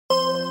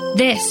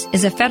This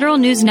is a Federal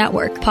News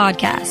Network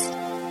podcast.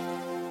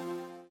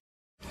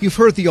 You've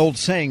heard the old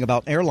saying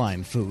about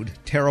airline food,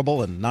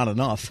 terrible and not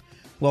enough.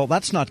 Well,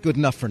 that's not good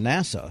enough for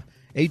NASA.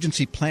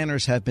 Agency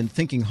planners have been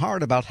thinking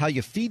hard about how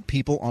you feed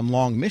people on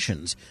long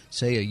missions,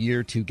 say a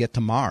year to get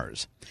to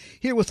Mars.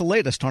 Here with the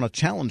latest on a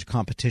challenge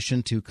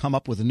competition to come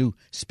up with a new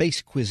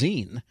space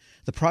cuisine,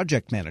 the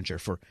project manager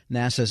for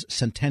NASA's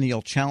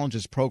Centennial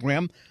Challenges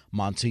program,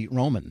 Monse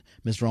Roman.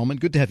 Ms. Roman,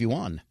 good to have you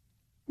on.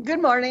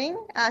 Good morning.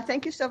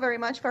 Thank you so very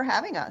much for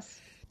having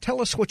us.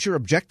 Tell us what your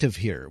objective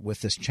here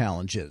with this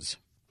challenge is.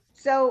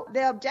 So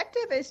the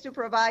objective is to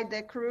provide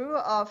the crew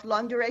of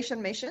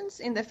long-duration missions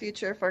in the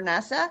future for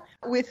NASA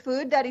with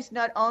food that is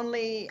not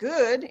only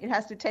good, it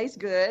has to taste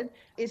good,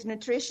 is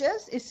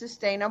nutritious, is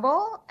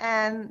sustainable,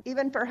 and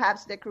even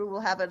perhaps the crew will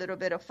have a little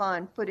bit of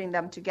fun putting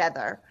them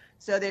together.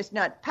 So there's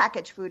not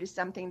packaged food is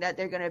something that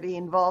they're going to be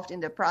involved in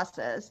the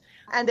process.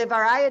 And the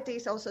variety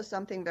is also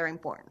something very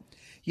important.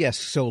 Yes,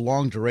 so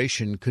long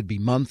duration could be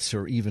months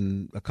or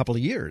even a couple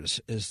of years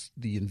is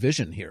the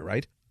envision here,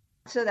 right?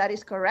 So that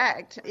is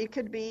correct. It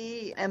could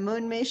be a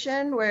moon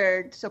mission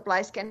where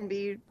supplies can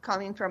be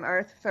coming from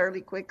Earth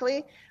fairly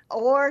quickly,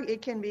 or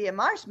it can be a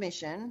Mars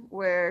mission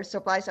where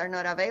supplies are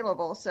not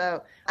available.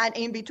 So, and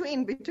in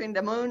between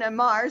the moon and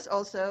Mars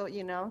also,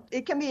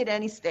 it can be at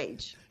any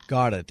stage.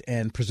 Got it.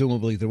 And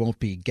presumably there won't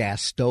be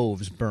gas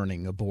stoves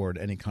burning aboard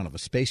any kind of a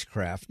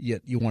spacecraft,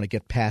 yet you want to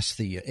get past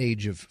the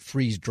age of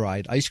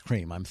freeze-dried ice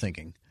cream, I'm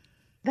thinking.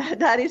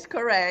 That is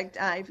correct.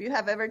 If you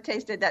have ever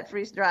tasted that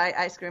freeze-dried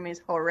ice cream,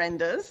 is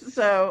horrendous.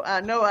 So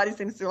nobody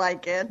seems to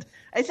like it.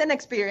 It's an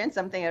experience,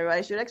 something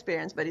everybody should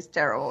experience, but it's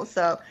terrible.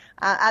 So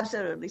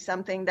absolutely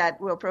something that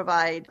will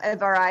provide a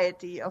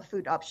variety of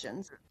food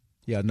options.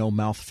 Yeah, no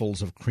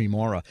mouthfuls of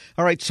Cremora.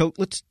 All right, so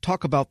let's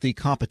talk about the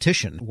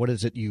competition. What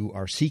is it you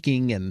are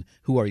seeking and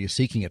who are you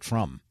seeking it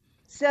from?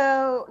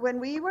 So when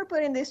we were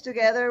putting this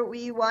together,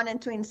 we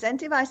wanted to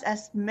incentivize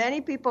as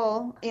many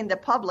people in the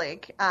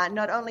public,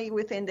 not only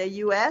within the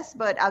U.S.,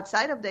 but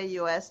outside of the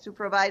U.S., to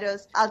provide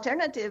us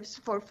alternatives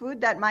for food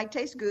that might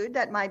taste good,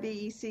 that might be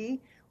easy,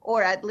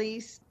 or at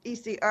least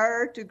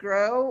easier to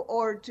grow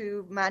or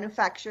to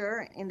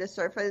manufacture in the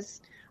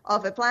surface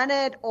of a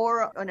planet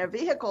or on a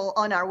vehicle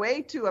on our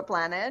way to a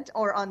planet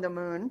or on the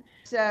moon.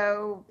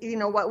 So,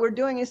 what we're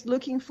doing is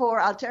looking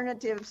for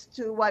alternatives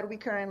to what we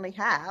currently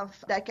have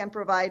that can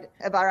provide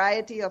a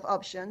variety of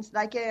options,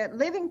 like a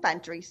living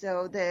pantry.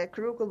 So the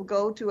crew will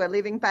go to a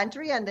living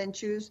pantry and then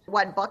choose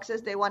what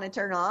boxes they want to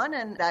turn on,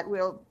 and that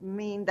will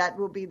mean that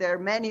will be their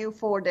menu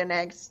for the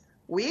next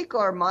week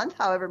or month,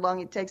 however long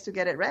it takes to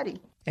get it ready.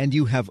 And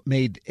you have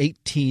made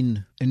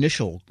 18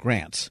 initial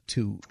grants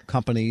to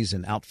companies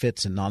and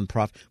outfits and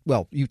nonprofit.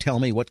 Well, you tell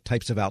me, what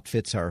types of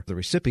outfits are the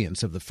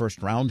recipients of the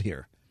first round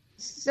here?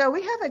 So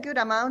we have a good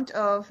amount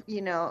of,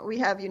 we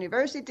have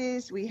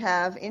universities, we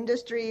have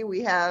industry,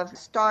 we have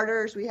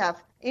starters, we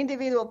have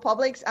individual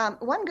publics.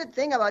 One good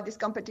thing about this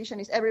competition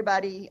is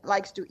everybody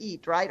likes to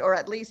eat, right? Or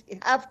at least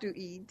have to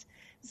eat.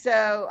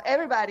 So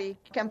everybody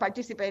can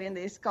participate in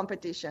this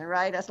competition,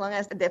 right? As long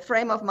as the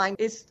frame of mind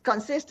is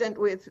consistent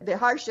with the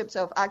hardships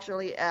of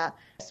actually a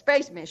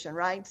space mission,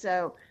 right?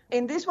 So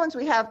in these ones,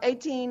 we have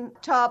 18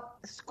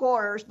 top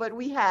scorers, but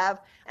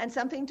and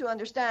something to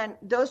understand,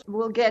 those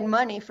will get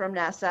money from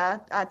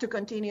NASA to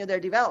continue their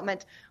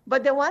development.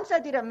 But the ones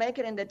that didn't make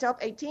it in the top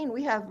 18,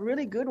 we have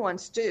really good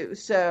ones too.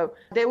 So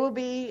they will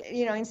be,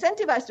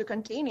 incentivized to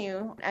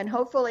continue and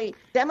hopefully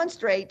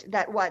demonstrate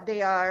that what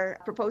they are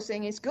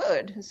proposing is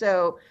good.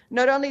 So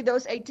not only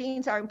those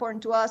 18s are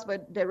important to us,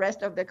 but the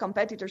rest of the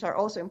competitors are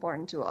also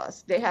important to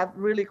us. They have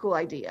really cool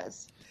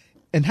ideas.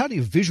 And how do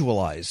you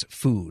visualize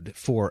food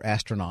for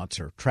astronauts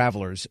or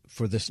travelers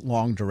for this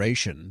long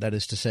duration? That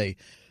is to say,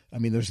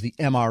 there's the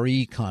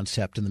MRE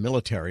concept in the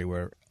military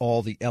where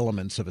all the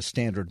elements of a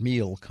standard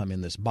meal come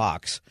in this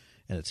box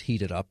and it's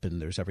heated up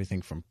and there's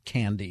everything from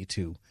candy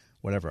to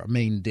whatever, a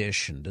main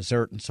dish and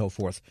dessert and so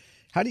forth.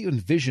 How do you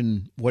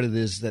envision what it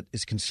is that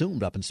is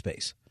consumed up in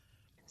space?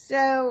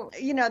 So,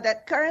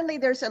 that currently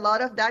there's a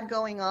lot of that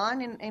going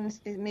on in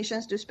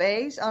missions to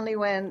space. Only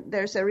when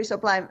there's a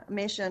resupply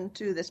mission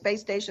to the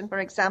space station, for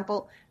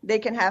example, they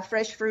can have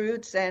fresh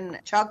fruits and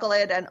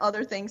chocolate and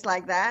other things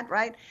like that,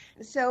 right?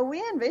 So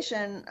we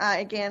envision,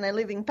 again, a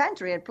living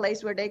pantry, a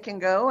place where they can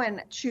go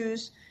and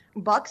choose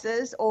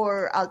boxes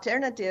or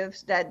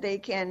alternatives that they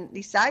can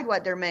decide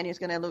what their menu is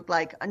going to look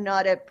like,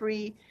 not a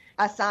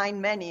pre-assigned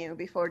menu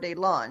before they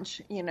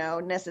launch,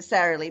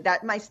 necessarily.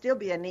 That might still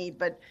be a need,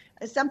 but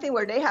it's something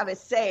where they have a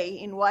say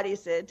in what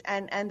is it,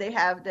 and they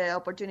have the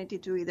opportunity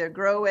to either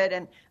grow it.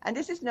 And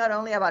this is not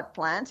only about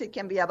plants. It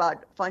can be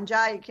about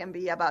fungi. It can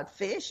be about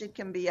fish. It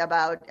can be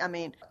about,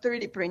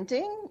 3D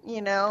printing.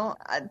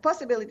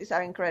 Possibilities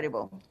are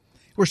incredible.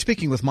 We're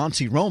speaking with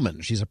Monse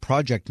Roman. She's a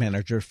project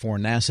manager for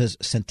NASA's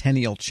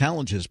Centennial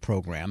Challenges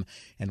program,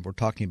 and we're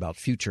talking about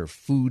future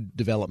food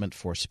development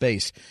for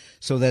space.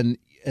 So then,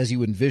 as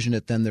you envision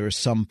it, then there is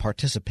some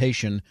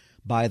participation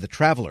by the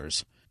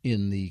travelers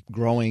in the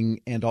growing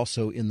and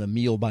also in the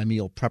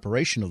meal-by-meal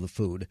preparation of the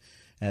food.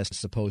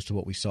 as opposed to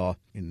what we saw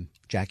in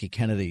Jackie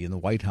Kennedy in the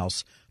White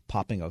House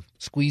popping a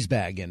squeeze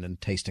bag in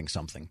and tasting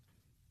something.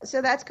 So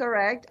that's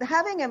correct.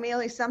 Having a meal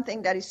is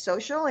something that is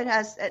social. It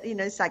has,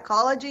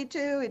 psychology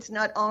too. It's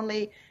not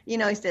only,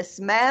 it's the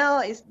smell,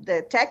 it's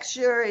the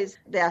texture, it's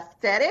the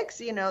aesthetics,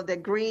 the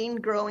green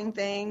growing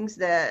things,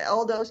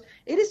 all those.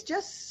 It is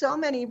just so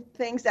many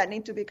things that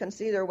need to be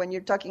considered when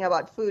you're talking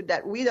about food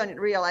that we don't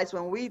realize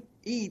when we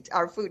eat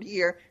our food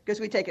here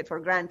because we take it for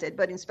granted.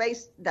 But in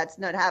space, that's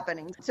not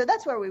happening. So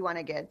that's where we want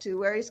to get to,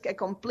 where it's a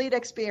complete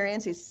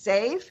experience. It's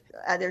safe.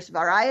 There's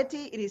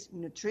variety. It is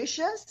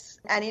nutritious,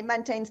 and it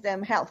maintains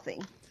them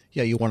healthy.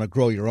 Yeah, you want to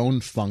grow your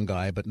own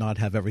fungi, but not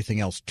have everything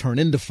else turn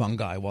into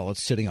fungi while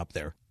it's sitting up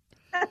there.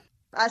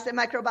 As a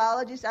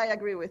microbiologist, I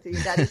agree with you.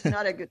 That is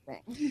not a good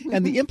thing.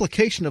 And the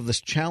implication of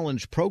this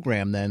challenge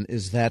program, then,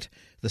 is that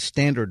the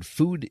standard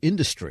food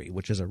industry,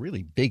 which is a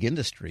really big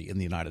industry in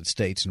the United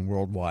States and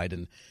worldwide,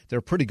 and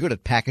they're pretty good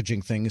at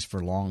packaging things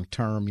for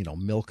long-term,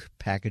 milk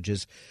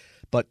packages,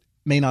 but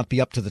may not be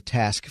up to the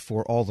task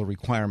for all the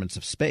requirements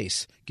of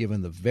space,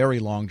 given the very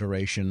long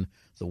duration,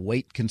 the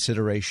weight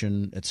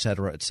consideration, et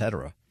cetera, et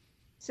cetera.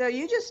 So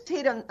you just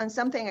hit on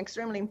something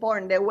extremely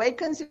important. The weight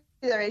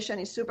consideration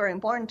is super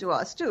important to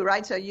us too,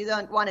 right? So you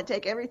don't want to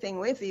take everything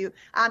with you,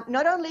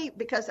 not only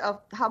because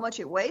of how much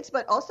it weighs,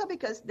 but also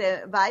because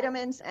the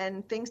vitamins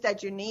and things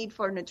that you need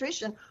for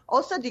nutrition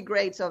also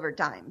degrades over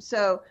time.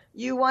 So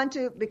you want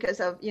to,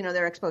 because of,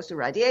 they're exposed to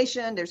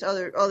radiation, there's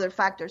other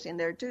factors in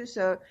there too.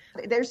 So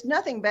there's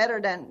nothing better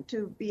than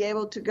to be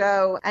able to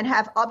go and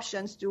have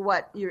options to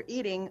what you're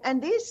eating.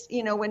 And this,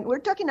 when we're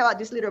talking about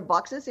these little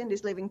boxes in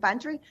this living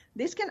pantry,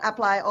 this can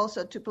apply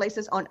also to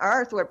places on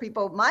Earth where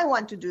people might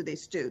want to do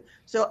this too.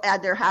 So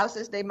at their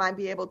houses, they might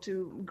be able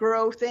to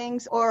grow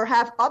things or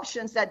have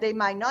options that they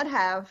might not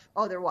have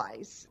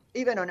otherwise,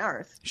 even on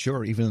Earth.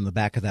 Sure, even in the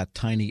back of that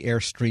tiny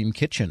Airstream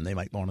kitchen, they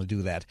might want to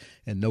do that.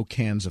 And no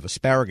cans of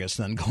asparagus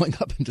then going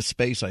up into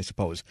space, I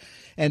suppose.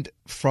 And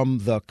from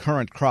the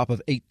current crop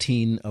of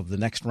 18 of the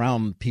next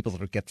round, people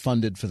that get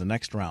funded for the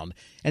next round,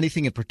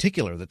 anything in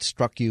particular that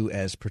struck you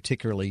as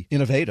particularly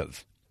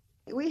innovative?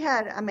 We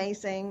had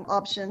amazing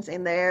options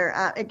in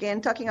there.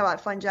 Again, talking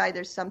about fungi,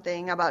 there's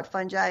something about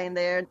fungi in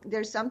there.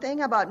 There's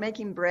something about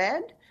making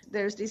bread.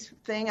 There's this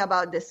thing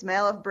about the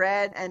smell of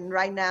bread, and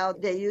right now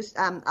they use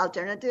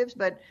alternatives,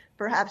 but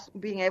perhaps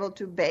being able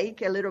to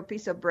bake a little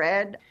piece of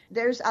bread.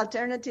 There's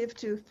alternative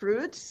to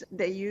fruits,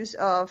 the use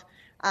of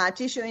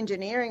tissue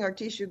engineering or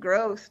tissue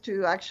growth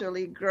to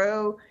actually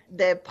grow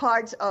the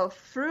parts of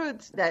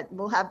fruits that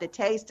will have the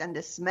taste and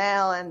the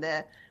smell and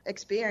the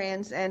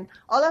experience. And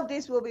all of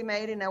this will be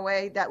made in a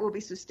way that will be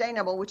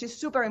sustainable, which is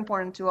super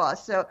important to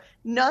us. So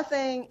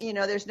nothing,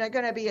 there's not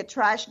going to be a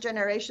trash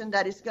generation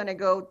that is going to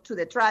go to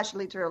the trash,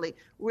 literally.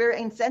 We're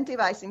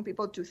incentivizing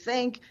people to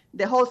think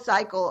the whole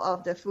cycle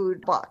of the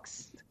food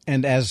box.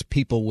 And as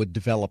people would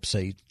develop,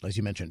 say, as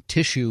you mentioned,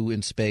 tissue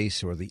in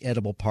space or the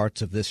edible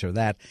parts of this or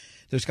that,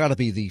 there's got to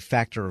be the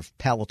factor of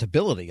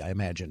palatability, I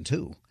imagine,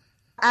 too.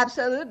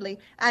 Absolutely.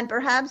 And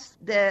perhaps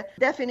the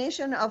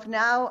definition of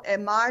now a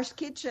Mars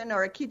kitchen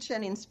or a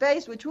kitchen in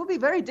space, which will be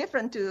very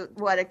different to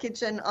what a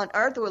kitchen on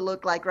Earth will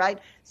look like, right?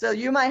 So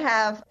you might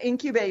have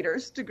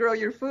incubators to grow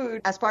your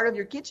food as part of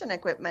your kitchen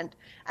equipment.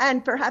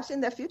 And perhaps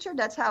in the future,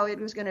 that's how it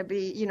was going to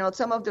be.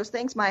 Some of those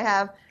things might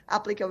have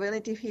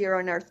applicability here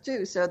on Earth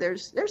too. So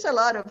there's a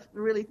lot of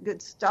really good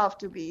stuff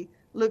to be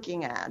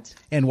looking at.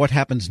 And what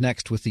happens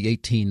next with the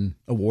 18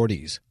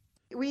 awardees?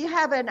 We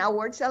have an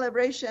award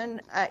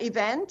celebration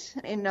event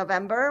in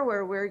November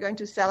where we're going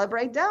to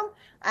celebrate them.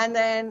 And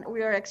then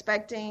we are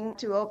expecting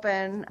to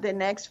open the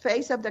next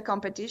phase of the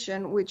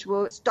competition, which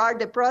will start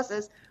the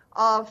process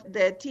of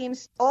the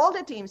teams, all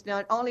the teams,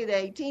 not only the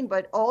 18,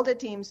 but all the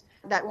teams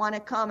that want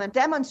to come and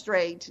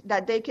demonstrate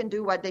that they can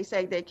do what they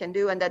say they can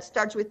do. And that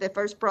starts with the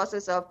first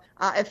process of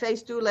a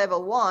phase 2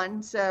 level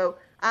 1. So,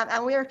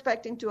 and we are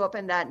expecting to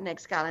open that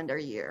next calendar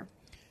year.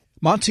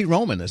 Monty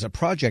Roman is a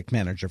project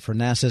manager for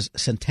NASA's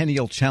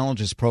Centennial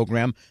Challenges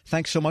program.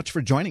 Thanks so much for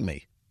joining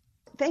me.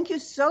 Thank you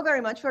so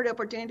very much for the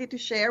opportunity to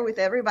share with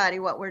everybody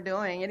what we're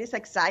doing. It is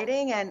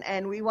exciting,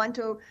 and we want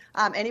to,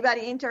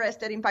 anybody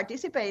interested in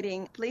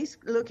participating, please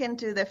look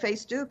into the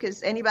phase 2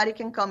 because anybody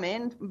can come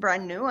in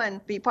brand new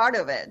and be part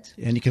of it.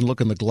 And you can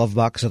look in the glove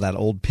box of that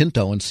old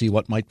Pinto and see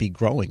what might be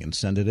growing and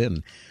send it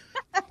in.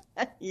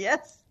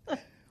 Yes.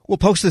 We'll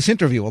post this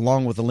interview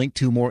along with a link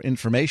to more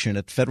information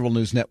at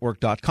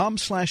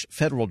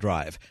federalnewsnetwork.com/Federal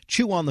Drive.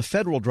 Chew on the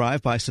Federal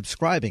Drive by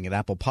subscribing at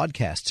Apple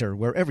Podcasts or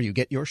wherever you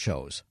get your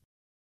shows.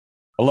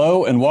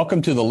 Hello, and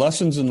welcome to the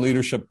Lessons in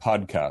Leadership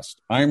podcast.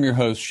 I am your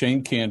host,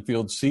 Shane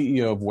Canfield,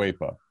 CEO of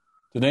WEPA.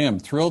 Today, I'm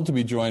thrilled to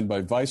be joined by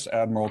Vice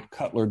Admiral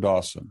Cutler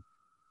Dawson.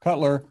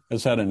 Cutler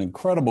has had an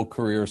incredible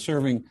career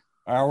serving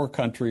our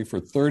country for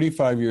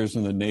 35 years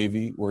in the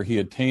Navy, where he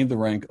attained the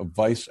rank of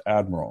Vice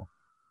Admiral.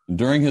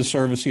 During his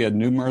service, he had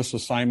numerous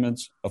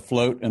assignments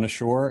afloat and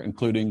ashore,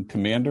 including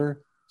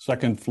Commander,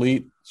 2nd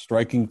Fleet,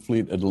 Striking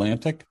Fleet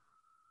Atlantic,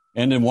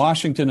 and in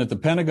Washington at the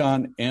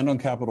Pentagon and on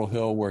Capitol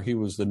Hill, where he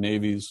was the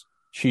Navy's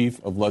Chief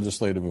of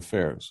Legislative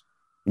Affairs.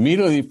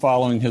 Immediately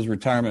following his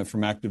retirement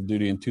from active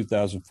duty in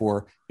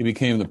 2004, he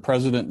became the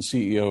president and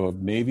CEO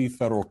of Navy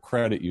Federal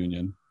Credit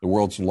Union, the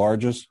world's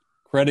largest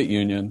credit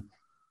union,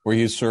 where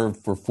he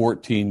served for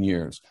 14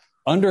 years.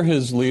 Under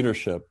his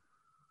leadership,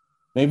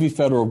 Navy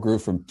Federal grew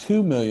from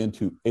 2 million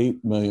to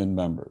 8 million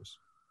members.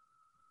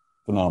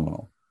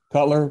 Phenomenal.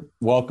 Cutler,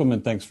 welcome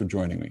and thanks for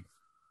joining me.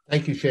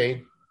 Thank you,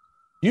 Shane.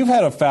 You've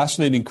had a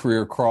fascinating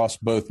career across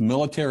both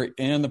military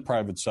and the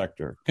private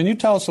sector. Can you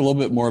tell us a little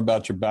bit more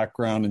about your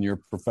background and your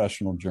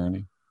professional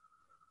journey?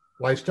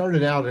 Well, I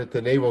started out at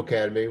the Naval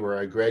Academy where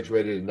I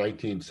graduated in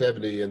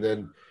 1970, and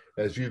then,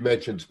 as you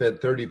mentioned, spent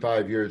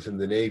 35 years in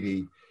the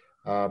Navy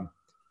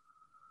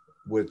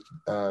with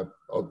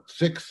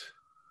 6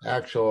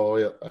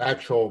 actual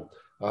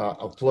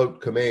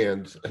afloat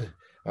commands.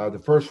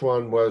 The first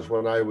one was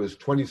when I was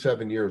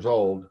 27 years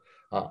old.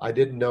 I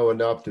didn't know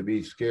enough to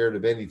be scared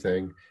of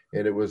anything,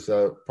 and it was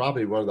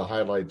probably one of the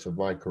highlights of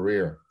my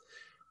career.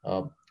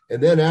 And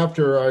then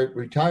after I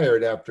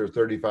retired, after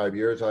 35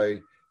 years,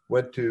 I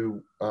went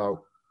to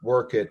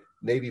work at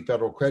Navy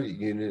Federal Credit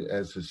Union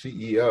as the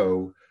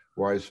CEO,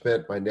 where I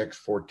spent my next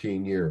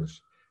 14 years.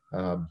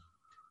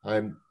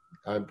 I'm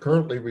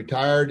currently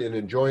retired and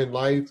enjoying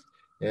life,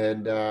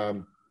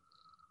 and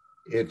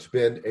it's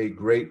been a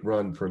great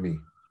run for me.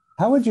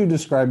 How would you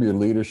describe your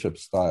leadership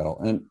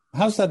style, and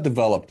how's that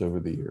developed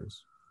over the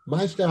years?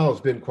 My style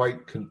has been quite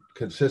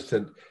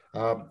consistent.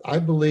 I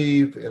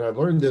believe, and I've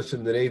learned this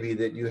in the Navy,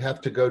 that you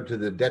have to go to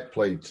the deck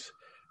plates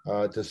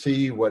to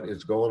see what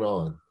is going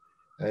on.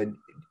 And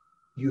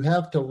you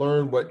have to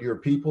learn what your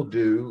people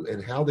do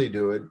and how they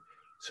do it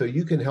so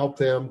you can help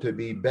them to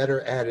be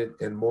better at it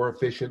and more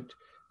efficient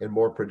and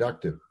more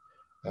productive.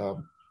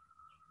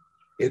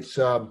 It's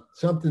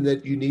something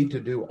that you need to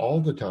do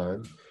all the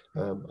time.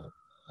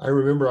 I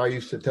remember I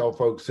used to tell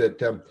folks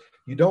that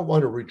you don't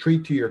want to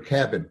retreat to your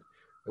cabin.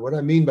 And what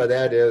I mean by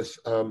that is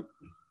the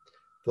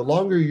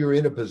longer you're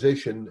in a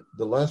position,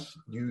 the less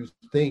you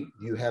think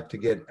you have to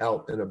get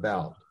out and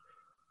about.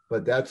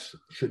 But that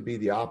should be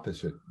the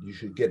opposite. You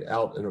should get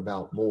out and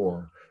about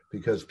more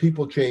because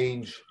people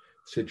change,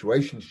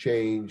 situations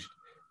change,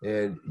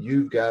 and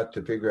you've got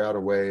to figure out a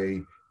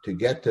way to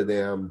get to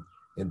them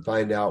and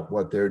find out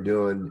what they're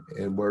doing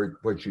and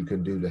what you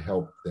can do to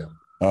help them.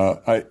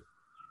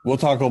 We'll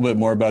talk a little bit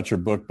more about your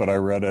book, but I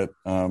read it,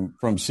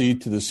 From Sea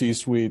to the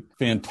C-Suite.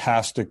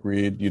 Fantastic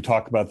read. You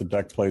talk about the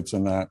deck plates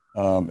in that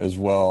as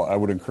well. I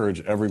would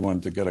encourage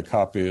everyone to get a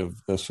copy of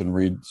this and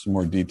read some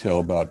more detail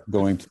about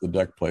going to the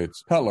deck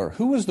plates. Cutler,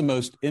 who was the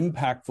most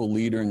impactful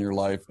leader in your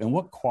life, and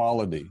what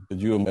quality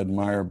did you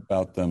admire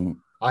about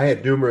them? I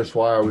had numerous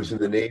while I was in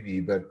the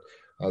Navy, but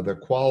the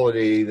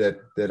quality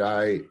that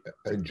I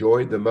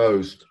enjoyed the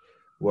most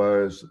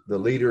was the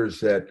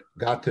leaders that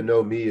got to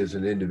know me as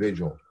an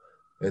individual,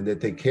 and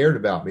that they cared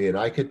about me. And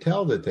I could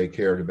tell that they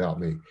cared about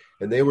me.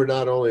 And they were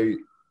not only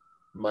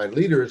my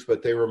leaders,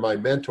 but they were my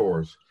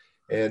mentors.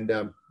 And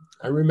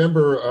I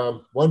remember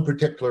one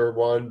particular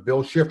one,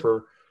 Bill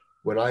Schiffer,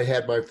 when I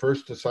had my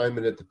first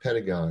assignment at the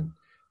Pentagon.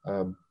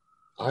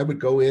 I would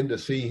go in to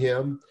see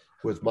him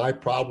with my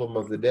problem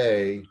of the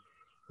day.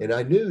 And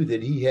I knew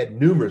that he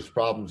had numerous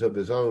problems of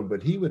his own,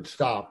 but he would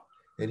stop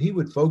and he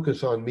would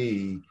focus on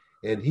me,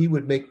 and he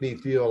would make me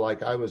feel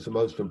like I was the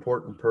most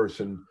important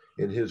person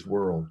in his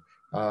world.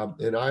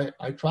 And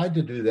I tried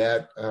to do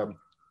that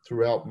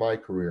throughout my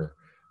career.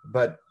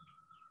 But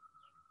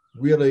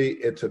really,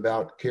 it's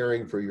about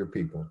caring for your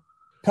people.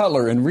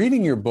 Cutler, in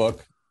reading your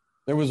book,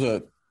 there was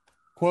a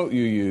quote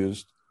you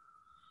used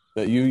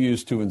that you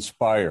used to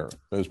inspire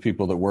those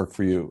people that work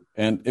for you.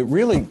 And it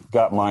really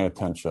got my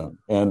attention.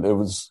 And it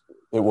was,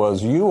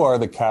 you are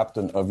the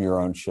captain of your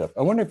own ship.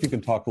 I wonder if you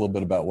can talk a little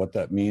bit about what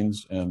that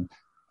means and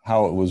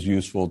how it was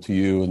useful to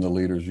you and the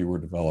leaders you were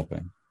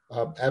developing.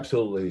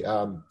 Absolutely.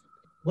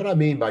 What I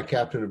mean by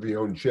captain of your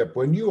own ship,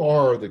 when you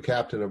are the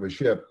captain of a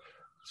ship,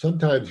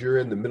 sometimes you're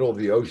in the middle of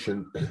the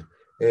ocean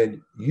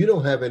and you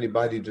don't have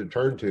anybody to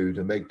turn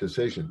to make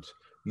decisions.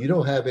 You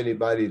don't have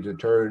anybody to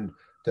turn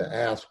to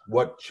ask,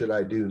 what should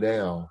I do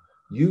now?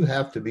 You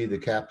have to be the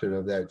captain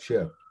of that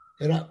ship.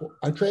 And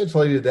I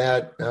translated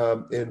that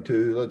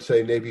into, let's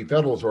say, Navy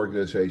Federal's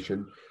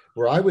organization,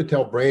 where I would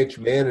tell branch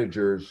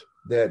managers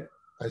that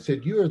I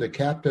said, you are the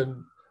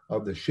captain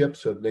of the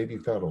ships of Navy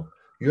Federal.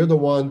 You're the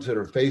ones that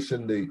are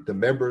facing the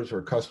members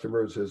or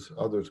customers, as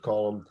others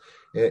call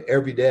them,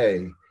 every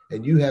day.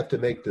 And you have to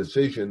make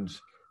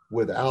decisions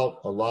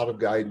without a lot of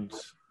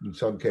guidance in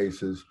some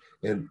cases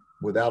and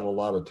without a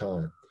lot of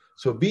time.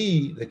 So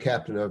be the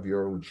captain of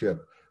your own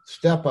ship.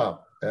 Step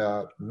up,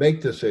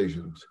 make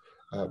decisions,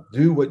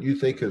 do what you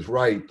think is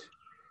right,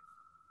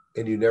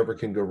 and you never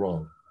can go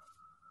wrong.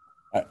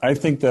 I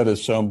think that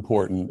is so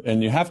important.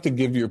 And you have to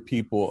give your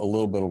people a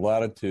little bit of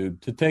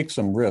latitude to take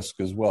some risk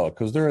as well,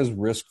 because there is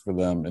risk for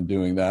them in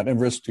doing that and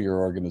risk to your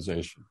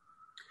organization.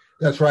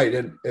 That's right.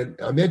 And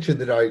I mentioned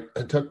that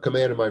I took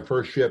command of my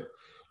first ship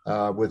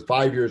with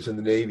 5 years in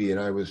the Navy, and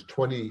I was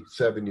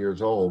 27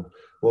 years old.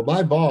 Well,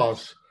 my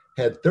boss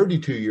had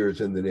 32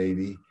 years in the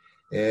Navy.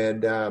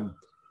 And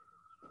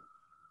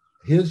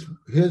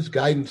his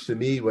guidance to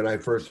me when I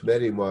first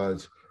met him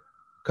was,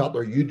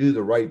 Cutler, you do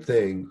the right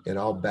thing and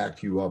I'll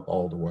back you up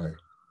all the way.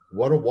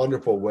 What a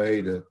wonderful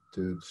way to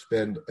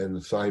spend an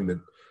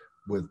assignment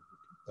with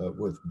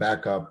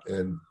backup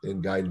and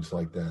guidance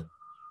like that.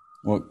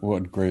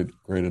 What great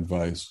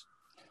advice.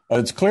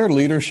 It's clear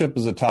leadership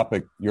is a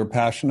topic you're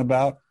passionate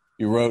about.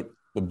 You wrote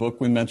the book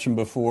we mentioned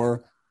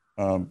before,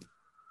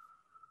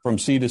 From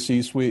C to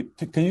C-Suite.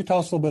 Can you tell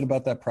us a little bit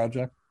about that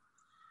project?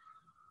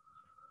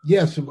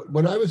 Yes.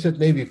 When I was at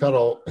Navy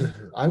Federal,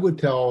 I would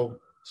tell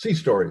sea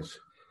stories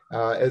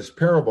as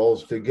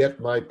parables to get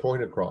my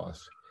point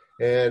across.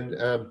 And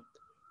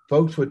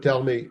folks would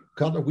tell me,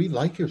 Cutler, we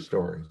like your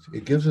stories.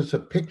 It gives us a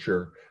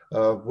picture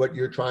of what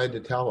you're trying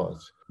to tell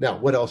us. Now,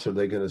 what else are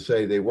they going to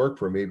say? They work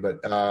for me, but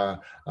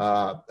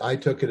I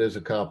took it as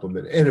a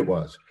compliment, and it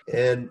was.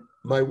 And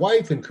my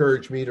wife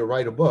encouraged me to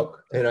write a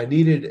book, and I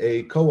needed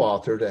a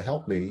co-author to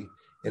help me.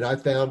 And I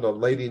found a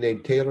lady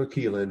named Taylor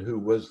Keelan, who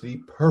was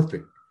the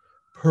perfect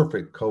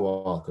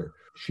co-author.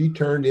 She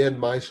turned in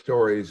my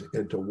stories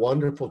into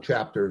wonderful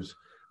chapters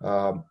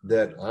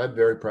that I'm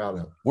very proud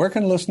of. Where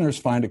can listeners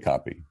find a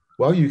copy?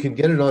 Well, you can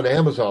get it on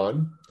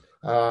Amazon,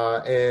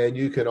 and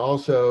you can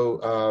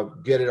also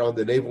get it on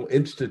the Naval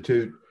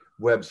Institute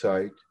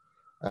website.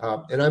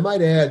 And I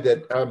might add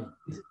that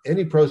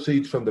any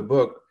proceeds from the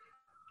book,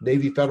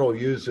 Navy Federal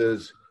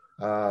uses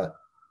to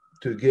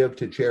give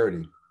to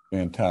charity.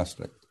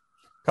 Fantastic.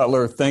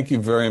 Cutler, thank you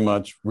very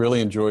much.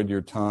 Really enjoyed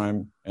your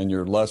time and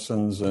your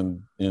lessons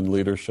in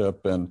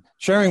leadership and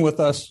sharing with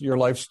us your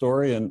life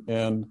story.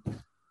 And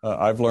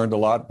I've learned a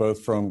lot,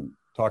 both from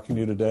talking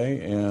to you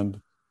today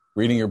and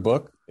reading your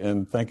book.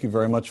 And thank you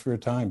very much for your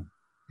time.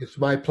 It's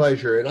my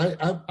pleasure. And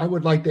I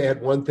would like to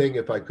add one thing,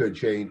 if I could,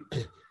 Shane.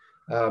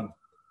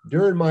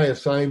 During my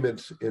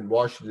assignments in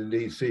Washington,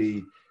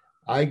 D.C.,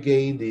 I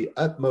gained the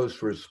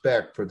utmost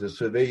respect for the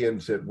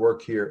civilians that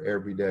work here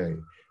every day.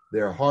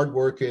 They're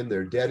hardworking,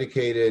 they're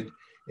dedicated,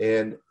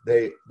 and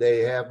they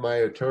have my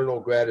eternal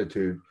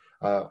gratitude.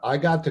 I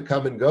got to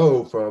come and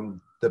go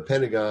from the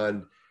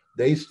Pentagon.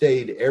 They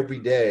stayed every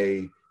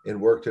day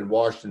and worked in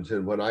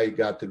Washington when I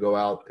got to go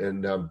out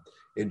and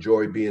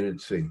enjoy being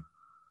at sea.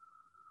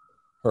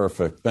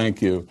 Perfect.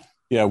 Thank you.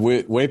 Yeah,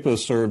 WEPA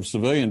serves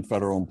civilian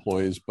federal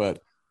employees,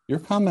 but your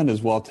comment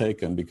is well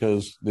taken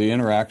because the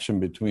interaction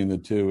between the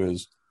two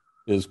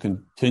is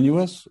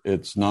continuous,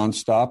 it's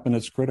nonstop, and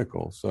it's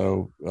critical.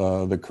 So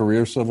the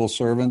career civil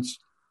servants,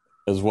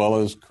 as well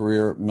as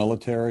career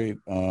military,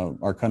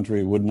 our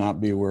country would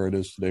not be where it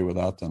is today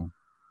without them.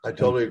 I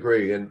totally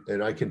agree.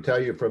 And I can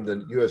tell you from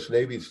the U.S.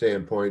 Navy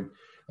standpoint,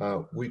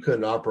 we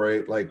couldn't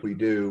operate like we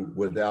do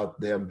without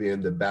them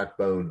being the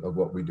backbone of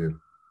what we do.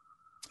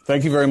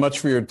 Thank you very much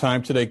for your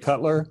time today,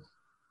 Cutler.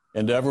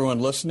 And to everyone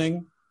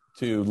listening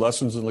to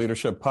Lessons in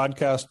Leadership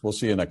podcast, we'll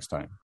see you next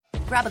time.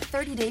 Grab a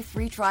 30-day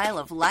free trial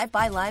of Live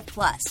by Live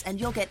Plus, and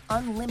you'll get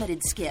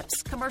unlimited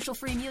skips,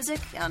 commercial-free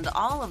music, and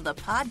all of the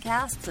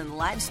podcasts and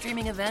live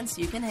streaming events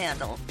you can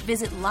handle.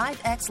 Visit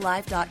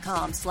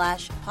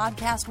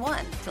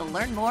livexlive.com/podcast1 to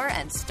learn more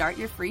and start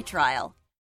your free trial.